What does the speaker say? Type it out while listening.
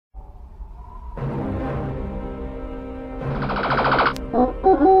Hello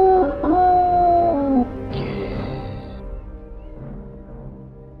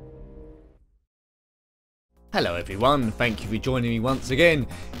everyone, thank you for joining me once again.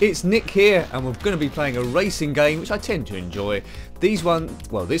 It's Nick here and we're going to be playing a racing game which I tend to enjoy. This one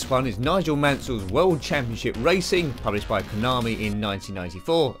is Nigel Mansell's World Championship Racing, published by Konami in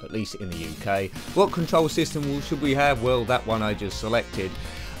 1994, at least in the UK. What control system should we have? Well, that one I just selected.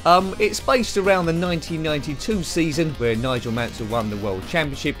 It's based around the 1992 season where Nigel Mansell won the World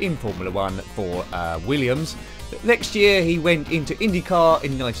Championship in Formula 1 for Williams. Next year he went into IndyCar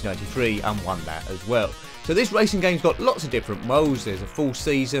in 1993 and won that as well. So this racing game's got lots of different modes. There's a full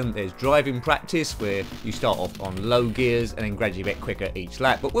season, there's driving practice where you start off on low gears and then gradually get quicker each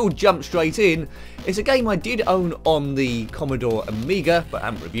lap. But we'll jump straight in. It's a game I did own on the Commodore Amiga, but I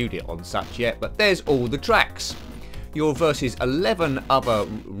haven't reviewed it on such yet. But there's all the tracks. You're versus 11 other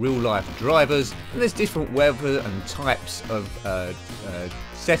real-life drivers, and there's different weather and types of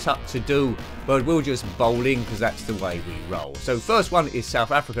setup to do, but we'll just bowl in because that's the way we roll. So first one is South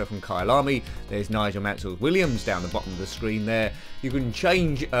Africa from Kyalami. There's Nigel Mansell's Williams down the bottom of the screen there. You can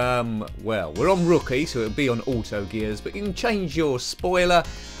change, well, we're on rookie, so it'll be on auto gears, but you can change your spoiler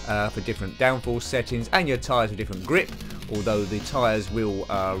for different downforce settings and your tyres for different grip, although the tyres will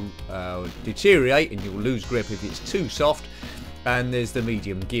deteriorate and you'll lose grip if it's too soft. And there's the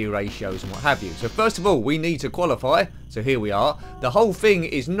medium gear ratios and what have you. So first of all, we need to qualify. So here we are. The whole thing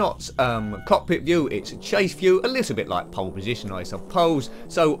is not cockpit view, it's a chase view, a little bit like pole position, I suppose.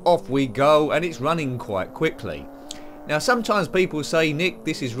 So off we go, and it's running quite quickly. Now sometimes people say, Nick,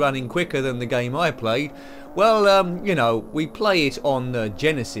 this is running quicker than the game I played. Well, you know, we play it on the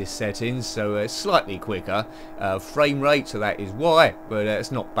Genesis settings, so it's slightly quicker frame rate, so that is why, but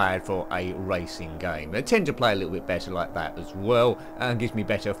it's not bad for a racing game. They tend to play a little bit better like that as well, and gives me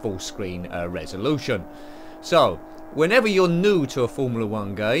better full screen resolution. So, whenever you're new to a Formula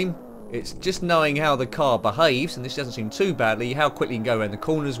 1 game, it's just knowing how the car behaves, and this doesn't seem too badly, how quickly you can go around the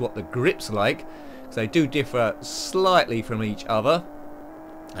corners, what the grip's like, because they do differ slightly from each other.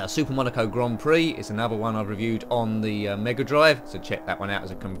 Super Monaco Grand Prix is another one I've reviewed on the Mega Drive, so check that one out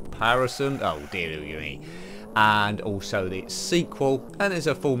as a comparison. Oh dear me. And also the sequel, and there's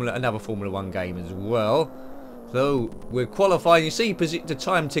another Formula 1 game as well. So we're qualifying. You see the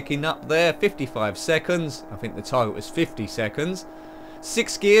time ticking up there, 55 seconds. I think the target was 50 seconds.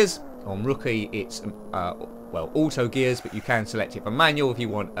 6 gears. On rookie it's well, auto gears, but you can select it for manual if you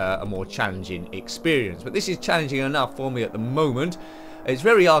want a more challenging experience. But this is challenging enough for me at the moment. It's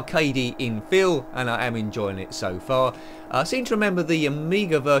very arcadey in feel, and I am enjoying it so far. I seem to remember the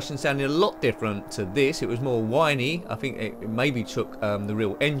Amiga version sounded a lot different to this. It was more whiny. I think it maybe took the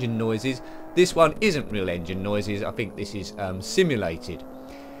real engine noises. This one isn't real engine noises. I think this is simulated.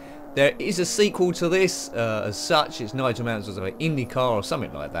 There is a sequel to this as such. It's Nigel Mansell's IndyCar or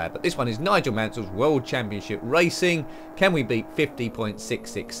something like that. But this one is Nigel Mansell's World Championship Racing. Can we beat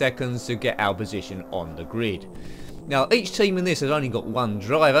 50.66 seconds to get our position on the grid? Now, each team in this has only got one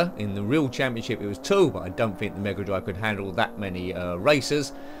driver. In the real championship it was 2, but I don't think the Mega Drive could handle that many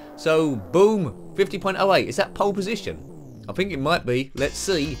racers. So, boom, 50.08. Is that pole position? I think it might be. Let's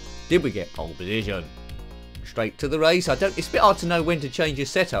see. Did we get pole position? Straight to the race. It's a bit hard to know when to change your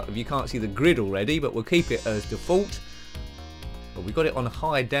setup if you can't see the grid already, but we'll keep it as default. But we got it on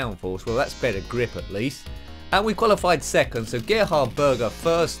high downforce. Well, that's better grip at least. And we qualified second, so Gerhard Berger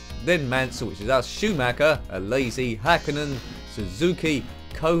first, then Mansell, which is us, Schumacher, Alesi, Hakkinen, Suzuki,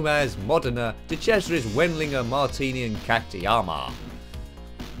 Komaz, Modena, De Cesaris, Wendlinger, Martini and Katayama.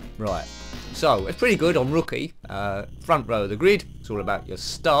 Right, so it's pretty good on rookie. Front row of the grid, it's all about your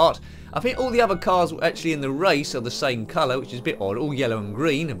start. I think all the other cars actually in the race are the same colour, which is a bit odd, all yellow and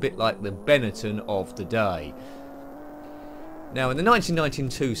green, a bit like the Benetton of the day. Now, in the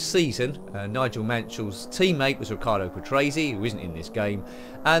 1992 season, Nigel Mansell's teammate was Riccardo Patrese, who isn't in this game,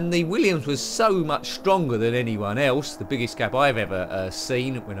 and the Williams was so much stronger than anyone else, the biggest gap I've ever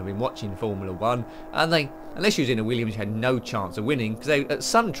seen when I've been watching Formula 1, and they, unless you was in a Williams, you had no chance of winning, because at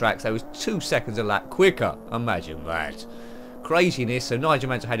some tracks they was 2 seconds a lap quicker. Imagine that. Craziness. So Nigel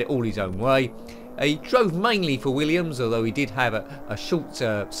Mansell had it all his own way. He drove mainly for Williams, although he did have a short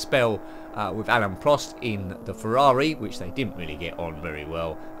spell with Alan Prost in the Ferrari, which they didn't really get on very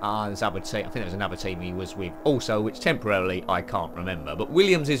well. There's other team, I think there was another team he was with also, which temporarily I can't remember. But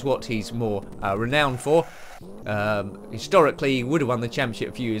Williams is what he's more renowned for. Historically, he would have won the championship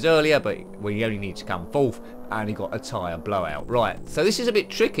a few years earlier, but he only needs to come 4th, and he got a tyre blowout. Right, so this is a bit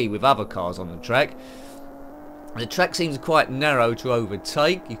tricky with other cars on the track. The track seems quite narrow to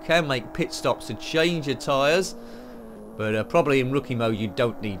overtake. You can make pit stops to change your tyres. But probably in rookie mode you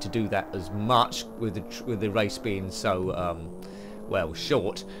don't need to do that as much with the race being so well,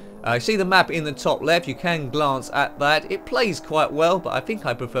 short. See the map in the top left, you can glance at that. It plays quite well, but I think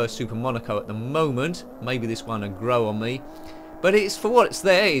I prefer Super Monaco at the moment. Maybe this one will grow on me. But it's, for what it's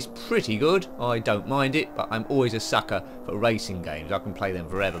there, it's pretty good. I don't mind it, but I'm always a sucker for racing games. I can play them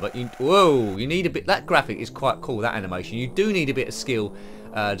forever. But whoa, you need a bit. That graphic is quite cool, that animation. You do need a bit of skill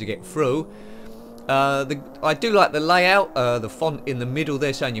to get through. I do like the layout, the font in the middle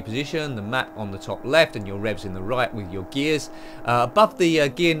there showing your position, the map on the top left and your revs in the right with your gears. Above the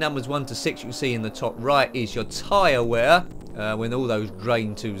gear numbers 1 to 6 you can see in the top right is your tyre wear. When all those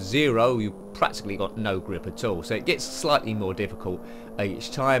drain to 0 you practically got no grip at all, so it gets slightly more difficult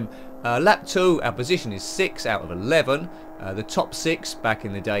each time. Lap 2 our position is 6 out of 11. The top 6 back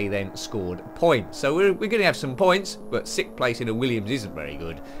in the day then scored points, so we're going to have some points, but 6th place in a Williams isn't very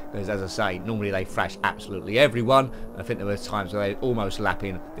good, because as I say, normally they thrash absolutely everyone. I think there were times where they're almost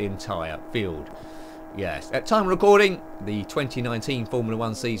lapping the entire field. Yes, at time of recording, the 2019 Formula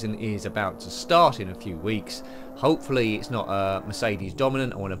 1 season is about to start in a few weeks. Hopefully it's not Mercedes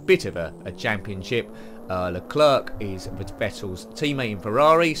dominant. I want a bit of a championship. Leclerc is Vettel's teammate in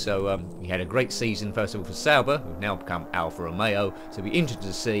Ferrari, so he had a great season first of all for Sauber, who've now become Alfa Romeo, so it'll be interesting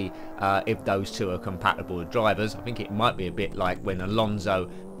to see if those two are compatible with drivers. I think it might be a bit like when Alonso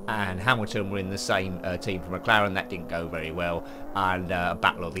and Hamilton were in the same team for McLaren. That didn't go very well, and a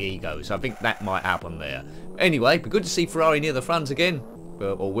battle of the egos, so I think that might happen there. Anyway, it'd be good to see Ferrari near the front again,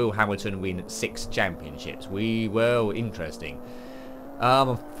 or will Hamilton win 6 championships? Well, interesting.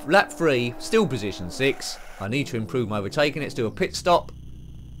 Lap 3, still position 6. I need to improve my overtaking. Let's do a pit stop.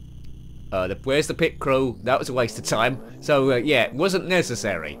 Where's the pit crew? That was a waste of time. So yeah, it wasn't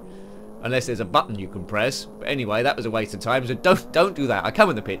necessary. Unless there's a button you can press. But anyway, that was a waste of time, so don't do that. I come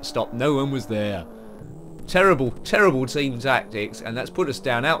in the pit stop, no one was there. Terrible team tactics, and that's put us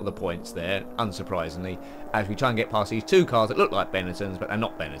down out of the points there, unsurprisingly, as we try and get past these 2 cars that look like Benetton's, but they're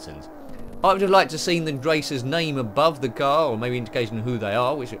not Benetton's. I would have liked to have seen the racer's name above the car, or maybe indication of who they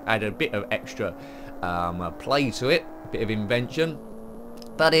are, which would add a bit of extra play to it, a bit of invention.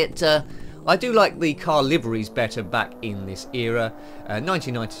 But I do like the car liveries better back in this era.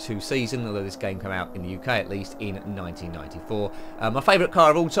 1992 season, although this game came out in the UK at least in 1994. My favourite car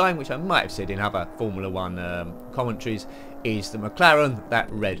of all time, which I might have said in other Formula 1 commentaries, is the McLaren,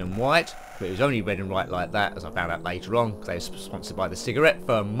 that red and white. But it was only red and white like that, as I found out later on, because they were sponsored by the cigarette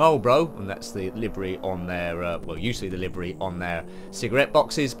firm Marlboro, and that's the livery on their, well, usually the livery on their cigarette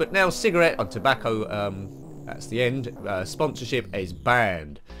boxes. But now cigarette and tobacco, that's the end, sponsorship is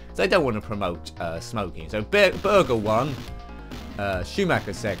banned. So they don't want to promote smoking. So Berger won,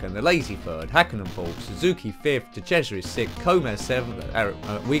 Schumacher 2nd, the Lazy 3rd, Hakkinen 4th, Suzuki 5th, Teixeira is 6th, Comas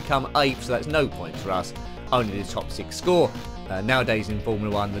 7th, we come 8th, so that's no points for us, only the top 6 score. Nowadays in Formula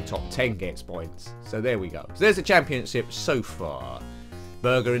 1 the top 10 gets points. So there we go. So there's the championship so far.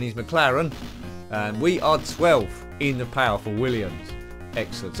 Berger and his McLaren, and we are 12th in the powerful Williams.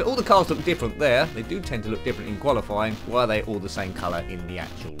 Excellent. So all the cars look different there. They do tend to look different in qualifying. Why are they all the same colour in the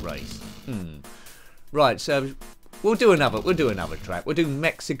actual race? Right, so we'll do another track. We'll do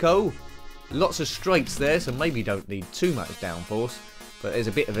Mexico. Lots of straights there, so maybe don't need too much downforce. But there's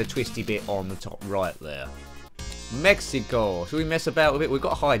a bit of a twisty bit on the top right there. Mexico. Shall we mess about with it? We've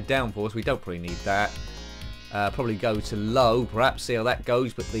got high downforce. We don't probably need that. Probably go to low, perhaps, see how that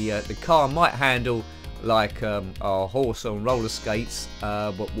goes. But the car might handle like our horse on roller skates,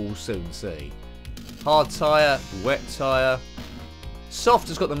 but we'll soon see. Hard tyre, wet tyre. Soft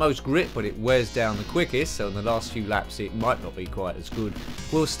has got the most grip, but it wears down the quickest, so in the last few laps it might not be quite as good.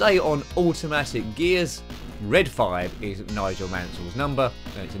 We'll stay on automatic gears. Red 5 is Nigel Mansell's number,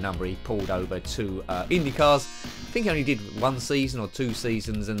 and it's a number he pulled over to IndyCars. I think he only did 1 season or 2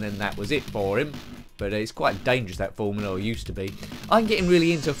 seasons, and then that was it for him. But it's quite dangerous, that Formula, or used to be. I'm getting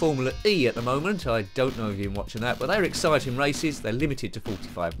really into Formula E at the moment. I don't know if you've been watching that, but they're exciting races. They're limited to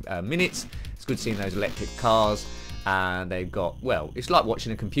 45 minutes. It's good seeing those electric cars. And they've got, well, it's like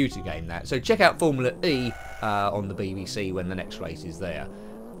watching a computer game, that. So check out Formula E on the BBC when the next race is there.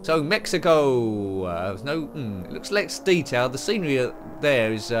 So Mexico, it looks less detailed. The scenery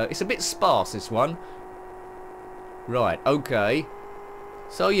there is, it's a bit sparse, this one. Right, okay.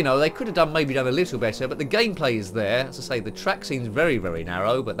 So, you know, they could have maybe done a little better, but the gameplay is there. As I say, the track seems very, very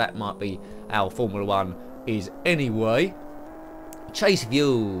narrow, but that might be how Formula 1 is anyway. Chase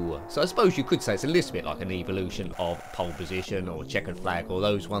view. So I suppose you could say it's a little bit like an evolution of pole position or checkered flag or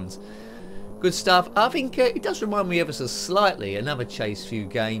those ones. Good stuff. I think it does remind me ever so slightly another chase few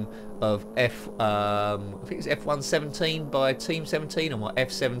game of I think it's F117 by Team 17 or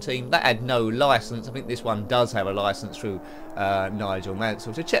F17. That had no license. I think this one does have a license through Nigel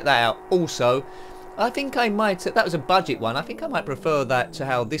Mansell. So check that out. Also, I think I might, that was a budget one. I think I might prefer that to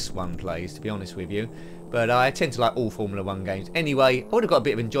how this one plays, to be honest with you. But I tend to like all Formula 1 games. Anyway, I would have got a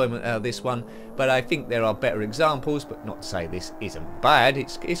bit of enjoyment out of this one, but I think there are better examples, but not to say this isn't bad.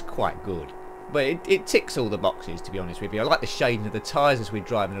 It's quite good. But it ticks all the boxes, to be honest with you. I like the shading of the tyres as we're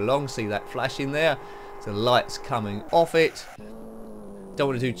driving along. See that flashing there? So the light's coming off it. Don't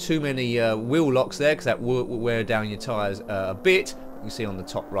want to do too many wheel locks there, because that will wear down your tyres a bit. You can see on the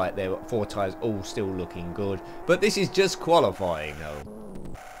top right there, 4 tyres all still looking good. But this is just qualifying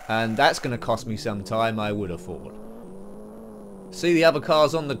though. And that's going to cost me some time, I would have thought. See the other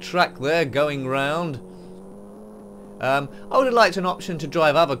cars on the track there going round. I would have liked an option to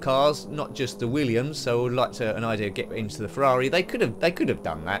drive other cars, not just the Williams. So I would like to an idea to get into the Ferrari. They could have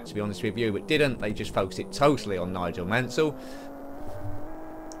done that, to be honest with you, but didn't. They just focused it totally on Nigel Mansell.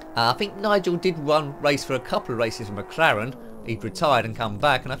 I think Nigel did race for a couple of races for McLaren. He'd retired and come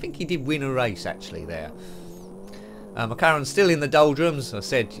back, and I think he did win a race actually there. McLaren's still in the doldrums. I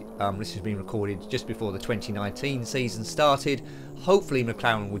said this has been recorded just before the 2019 season started. Hopefully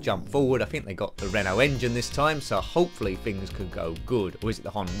McLaren will jump forward. I think they got the Renault engine this time, so hopefully things could go good. Or is it the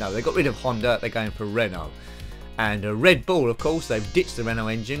Honda? No, they got rid of Honda. They're going for Renault. And Red Bull, of course, they've ditched the Renault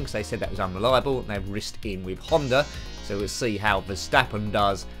engine because they said that was unreliable, and they've risked in with Honda. So we'll see how Verstappen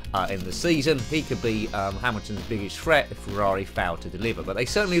does in the season. He could be Hamilton's biggest threat if Ferrari failed to deliver. But they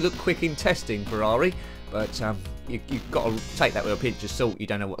certainly look quick in testing, Ferrari. But you've got to take that with a pinch of salt. You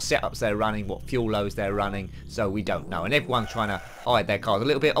don't know what setups they're running, what fuel loads they're running, so we don't know. And everyone's trying to hide their cars a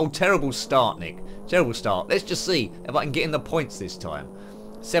little bit. Oh, terrible start, Nick. Terrible start. Let's just see if I can get in the points this time.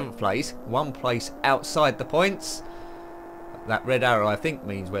 7th place, 1 place outside the points. That red arrow, I think,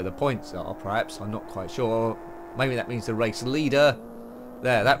 means where the points are, perhaps. I'm not quite sure. Maybe that means the race leader.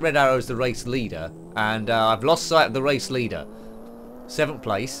 There, that red arrow is the race leader. And I've lost sight of the race leader. 7th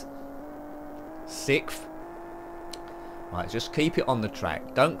place. 6th. Right, just keep it on the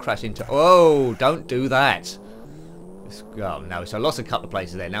track. Don't crash into... Oh, don't do that. Oh, no. So I lost a couple of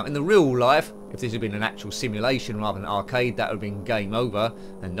places there. Now, in the real life, if this had been an actual simulation rather than arcade, that would have been game over.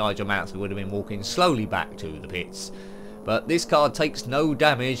 And Nigel Mansell would have been walking slowly back to the pits. But this car takes no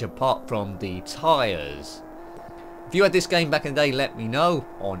damage apart from the tyres. If you had this game back in the day, let me know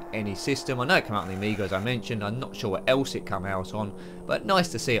on any system. I know it came out on the Amiga, as I mentioned. I'm not sure what else it came out on, but nice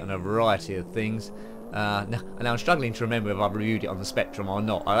to see it on a variety of things. Now I'm struggling to remember if I've reviewed it on the Spectrum or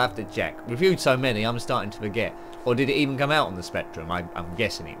not. I'll have to check. Reviewed so many, I'm starting to forget. Or did it even come out on the Spectrum? I'm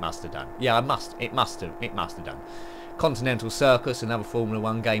guessing it must have done. Yeah, it must have done. Continental Circus, another Formula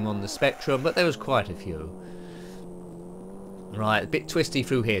 1 game on the Spectrum, but there was quite a few. Right, a bit twisty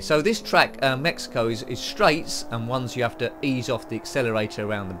through here. So this track, Mexico, is straights, and ones you have to ease off the accelerator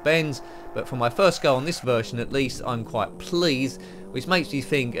around the bends. But for my first go on this version, at least, I'm quite pleased, which makes me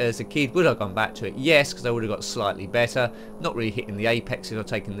think, as a kid, would I have gone back to it? Yes, because I would have got slightly better. Not really hitting the apexes or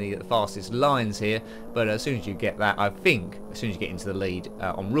taking the fastest lines here, but as soon as you get that, I think, as soon as you get into the lead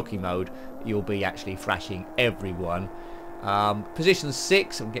on rookie mode, you'll be actually thrashing everyone. Position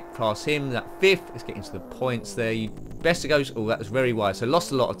 6, and get past him. That 5th, let's get into the points there. Best to go. Oh, that was very wide. So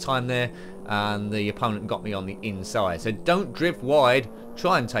lost a lot of time there, and the opponent got me on the inside. So don't drift wide.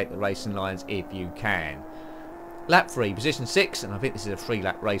 Try and take the racing lines if you can. Lap 3, position 6, and I think this is a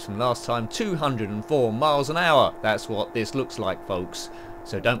 3-lap race from last time. 204 miles an hour. That's what this looks like, folks.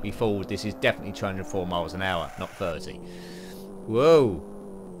 So don't be fooled. This is definitely 204 miles an hour, not 30. Whoa.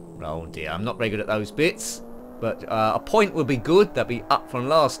 Oh dear, I'm not very good at those bits. But a point would be good. That'd be up from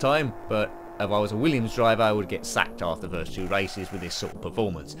last time. But if I was a Williams driver, I would get sacked after the first 2 races with this sort of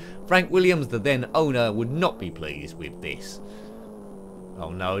performance. Frank Williams, the then owner, would not be pleased with this.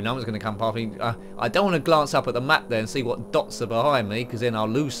 Oh no, no one's going to come past me. I don't want to glance up at the map there and see what dots are behind me, because then I'll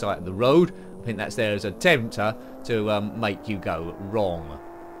lose sight of the road. I think that's there as a tempter to make you go wrong.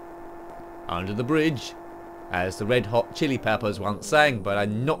 Under the bridge, as the Red Hot Chili Peppers once sang, but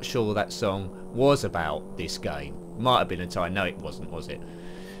I'm not sure that song was about this game. Might have been a time. No, it wasn't, was it?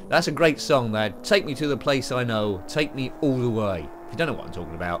 That's a great song, lad. Take me to the place I know. Take me all the way. If you don't know what I'm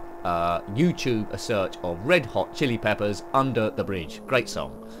talking about, YouTube a search of Red Hot Chili Peppers, Under the Bridge. Great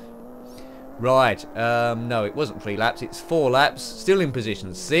song. Right. No, it wasn't 3 laps. It's 4 laps. Still in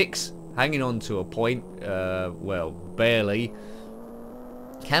position 6. Hanging on to a point. Well, barely.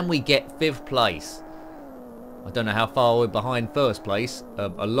 Can we get 5th place? I don't know how far we're behind 1st place.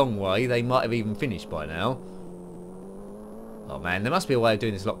 A long way. They might have even finished by now. Oh man, there must be a way of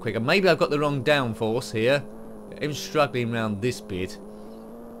doing this a lot quicker. Maybe I've got the wrong downforce here. I'm struggling around this bit.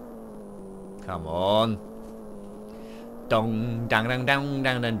 Come on. Dong, dang, dang, dang,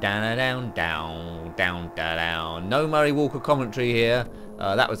 dang, dang, dang, down, down, down, down. No Murray Walker commentary here.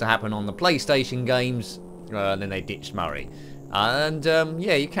 That was to happen on the PlayStation games. Then they ditched Murray. And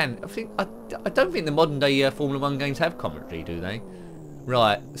yeah, you can. I don't think the modern day Formula 1 games have commentary, do they?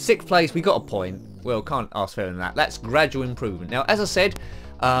 Right, 6th place, we got a point. Well, can't ask fairer than that. That's gradual improvement. Now, as I said,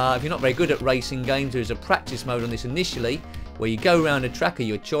 if you're not very good at racing games, there is a practice mode on this initially, where you go around a track of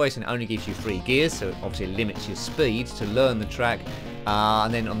your choice and it only gives you 3 gears, so it obviously limits your speed to learn the track.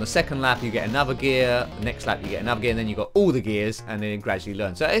 And then on the second lap you get another gear, the next lap you get another gear, and then you've got all the gears and then gradually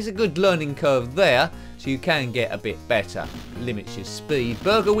learn. So it's a good learning curve there, so you can get a bit better. Limits your speed.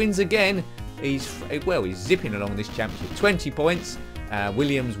 Berger wins again. He's zipping along this championship. 20 points.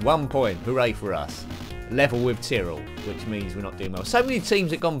 Williams 1 point. Hooray for us. Level with Tyrrell, which means we're not doing well. So many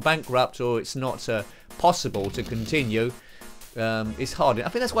teams have gone bankrupt, or it's not possible to continue. It's hard. I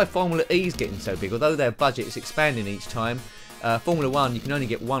think that's why Formula E is getting so big. Although their budget is expanding each time, Formula 1 you can only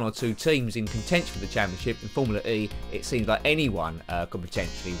get 1 or 2 teams in contention for the championship. In Formula E it seems like anyone could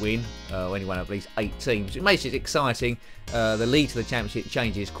potentially win, or anyone of at least 8 teams. It makes it exciting. The lead to the championship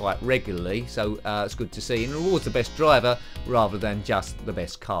changes quite regularly, so it's good to see, and rewards the best driver rather than just the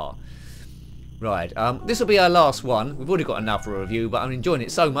best car. Right, this will be our last one. We've already got enough for a review, but I'm enjoying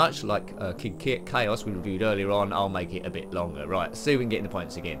it so much, like Kid Chaos we reviewed earlier on, I'll make it a bit longer. Right, let's see if we can get in the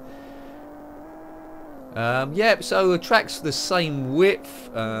points again. Yeah, so the track's the same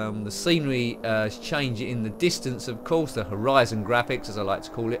width, the scenery is changing in the distance, of course, the horizon graphics, as I like to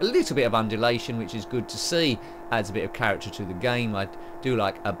call it. A little bit of undulation, which is good to see, adds a bit of character to the game. I do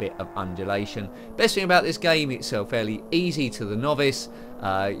like a bit of undulation. Best thing about this game, it's fairly easy to the novice.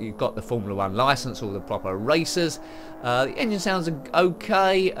 You've got the Formula 1 license, all the proper racers. The engine sounds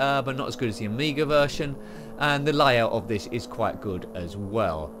okay, but not as good as the Amiga version, and the layout of this is quite good as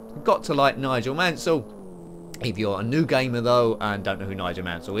well. Got to like Nigel Mansell. If you're a new gamer though and don't know who Nigel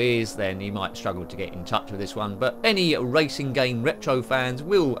Mansell is, then you might struggle to get in touch with this one, but any racing game retro fans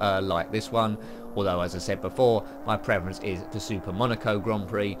will like this one. Although, as I said before, my preference is the Super Monaco Grand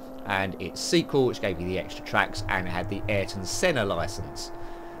Prix and its sequel, which gave you the extra tracks and had the Ayrton Senna license.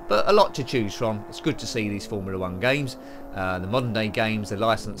 But a lot to choose from. It's good to see these Formula 1 games. The modern day games, the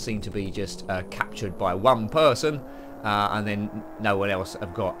license seem to be just captured by one person, and then no one else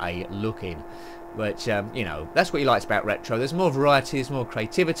have got a look in. Which, you know, that's what you liked about retro. There's more variety, there's more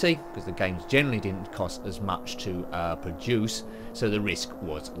creativity, because the games generally didn't cost as much to produce, so the risk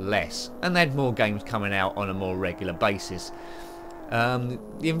was less. And they had more games coming out on a more regular basis. The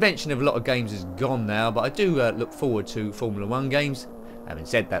invention of a lot of games is gone now, but I do look forward to Formula 1 games. Having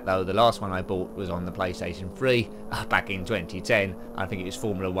said that though, the last one I bought was on the PlayStation 3 back in 2010. I think it was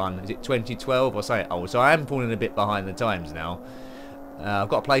Formula 1, is it 2012 or so? Oh, so I am falling a bit behind the times now. I've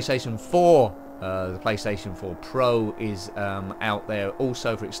got a PlayStation 4. The PlayStation 4 Pro is out there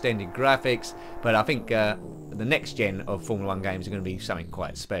also for extended graphics, but I think the next gen of Formula 1 games are going to be something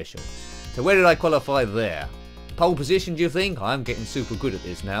quite special. So where did I qualify there? Pole position, do you think? I'm getting super good at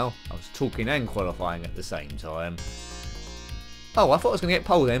this now. I was talking and qualifying at the same time. Oh, I thought I was going to get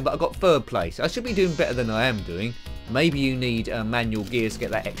pole then, but I got 3rd place. I should be doing better than I am doing. Maybe you need manual gears to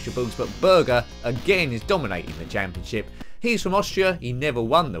get that extra boost, but Berger again is dominating the championship. He's from Austria, he never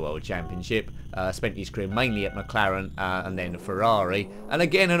won the World Championship, spent his career mainly at McLaren and then Ferrari, and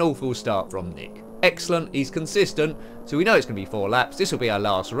again an awful start from Nick. Excellent, he's consistent, so we know it's going to be 4 laps. This will be our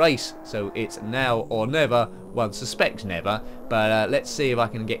last race, so it's now or never. One suspects never, but let's see if I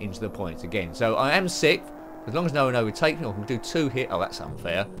can get into the points again. So I am 6th, as long as no one overtakes me. I can do 2 hit. Oh, that's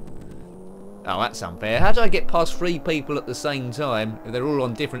unfair. Oh, that's unfair. How do I get past 3 people at the same time if they're all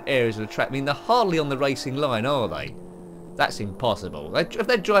on different areas of the track? I mean, they're hardly on the racing line, are they? That's impossible. If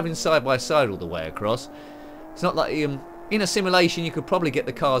they're driving side by side all the way across, it's not like in a simulation you could probably get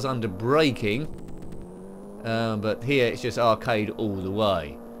the cars under braking, but here it's just arcade all the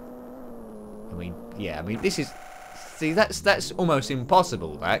way. I mean, yeah, I mean this is, see, that's almost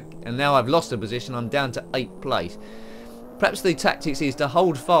impossible. That, and now I've lost a position. I'm down to 8th place. Perhaps the tactics is to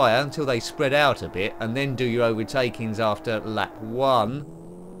hold fire until they spread out a bit, and then do your overtakings after lap 1.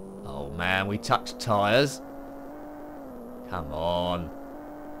 Oh man, we touched tyres. Come on.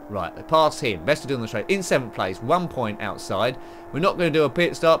 Right, they passed him. Best to do on the straight. In 7th place, 1 point outside. We're not going to do a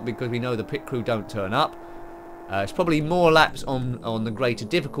pit stop because we know the pit crew don't turn up. It's probably more laps on the greater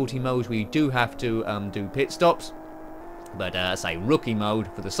difficulty modes. We do have to do pit stops. But say rookie mode,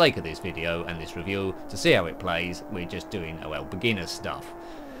 for the sake of this video and this review, to see how it plays, we're just doing, well, beginner stuff.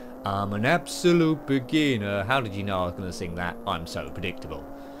 I'm an absolute beginner. How did you know I was going to sing that? I'm so predictable.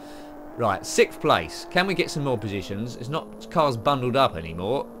 Right, 6th place. Can we get some more positions? It's not cars bundled up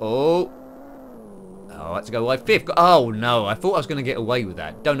anymore. Oh, I had to go away. 5th. Oh no, I thought I was going to get away with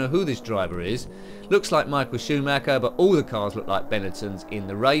that. Don't know who this driver is. Looks like Michael Schumacher, but all the cars look like Benetton's in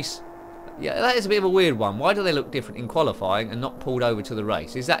the race. Yeah, that is a bit of a weird one. Why do they look different in qualifying and not pulled over to the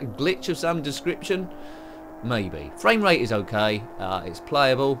race? Is that a glitch of some description? Maybe. Frame rate is okay. It's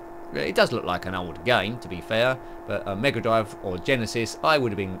playable. It does look like an old game, to be fair, but a Mega Drive or Genesis, I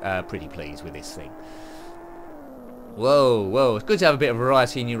would have been pretty pleased with this thing. Whoa, whoa, it's good to have a bit of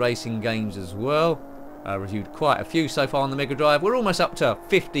variety in your racing games as well. I reviewed quite a few so far on the Mega Drive. We're almost up to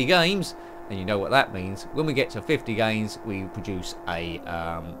 50 games, and you know what that means. When we get to 50 games, we produce a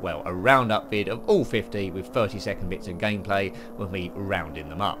roundup vid of all 50 with 30-second bits of gameplay with me rounding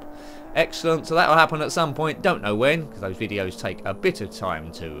them up. Excellent, so that'll happen at some point, don't know when, because those videos take a bit of time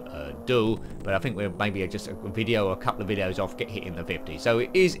to do, but I think we're maybe just a video or a couple of videos off get hitting the 50. So it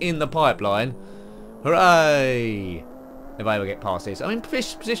is in the pipeline. Hooray! If I ever get past this. I'm in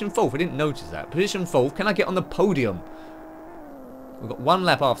position 4th, I didn't notice that. Position 4th, can I get on the podium? We've got 1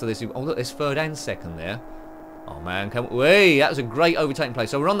 lap after this. Oh look, there's 3rd and 2nd there. Oh man, hey, that was a great overtaking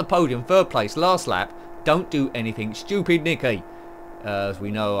place. So we're on the podium, 3rd place, last lap. Don't do anything stupid, Nicky. As we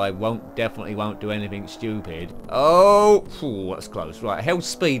know, I definitely won't do anything stupid. Oh, that's close. Right, I held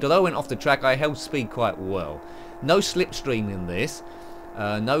speed. Although I went off the track, I held speed quite well. No slipstream in this.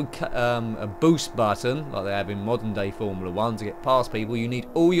 No a boost button like they have in modern day Formula 1 to get past people. You need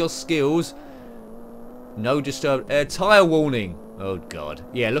all your skills. No disturbed tyre warning. Oh god.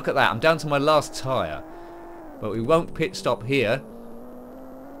 Yeah, look at that. I'm down to my last tyre. But we won't pit stop here.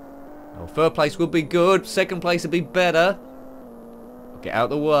 Oh, 3rd place would be good. 2nd place would be better. Get out of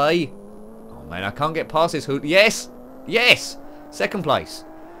the way. Oh man, I can't get past this hood. Yes! Yes! 2nd place.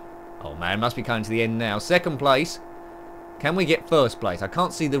 Oh man, must be coming to the end now. 2nd place. Can we get 1st place? I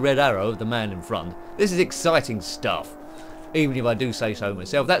can't see the red arrow of the man in front. This is exciting stuff. Even if I do say so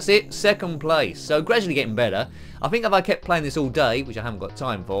myself. That's it. 2nd place. So gradually getting better. I think if I kept playing this all day, which I haven't got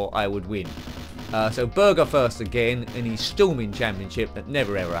time for, I would win. So Berger first again in his storming championship that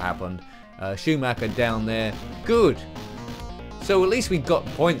never ever happened. Schumacher down there. Good. So at least we got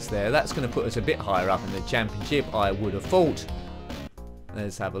points there. That's going to put us a bit higher up in the championship, I would have thought.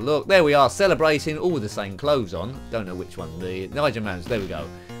 Let's have a look. There we are, celebrating, all with the same clothes on. Don't know which one. The NIGEL Mansell. There we go.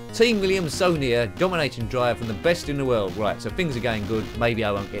 Team Williams so near, dominating drive from the best in the world. Right, so things are going good. Maybe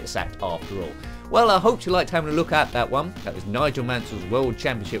I won't get sacked after all. Well, I hope you liked having a look at that one. That was NIGEL Mansell's World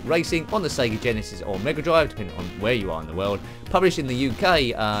Championship Racing on the SEGA Genesis or Mega Drive, depending on where you are in the world. Published in the UK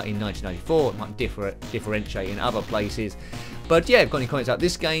in 1994. It might differentiate in other places. But yeah, if you've got any comments about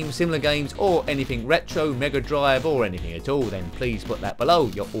this game, similar games, or anything retro, Mega Drive, or anything at all, then please put that below.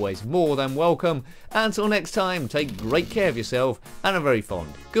 You're always more than welcome. Until next time, take great care of yourself, and a very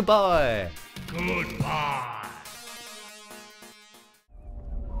fond goodbye. Goodbye.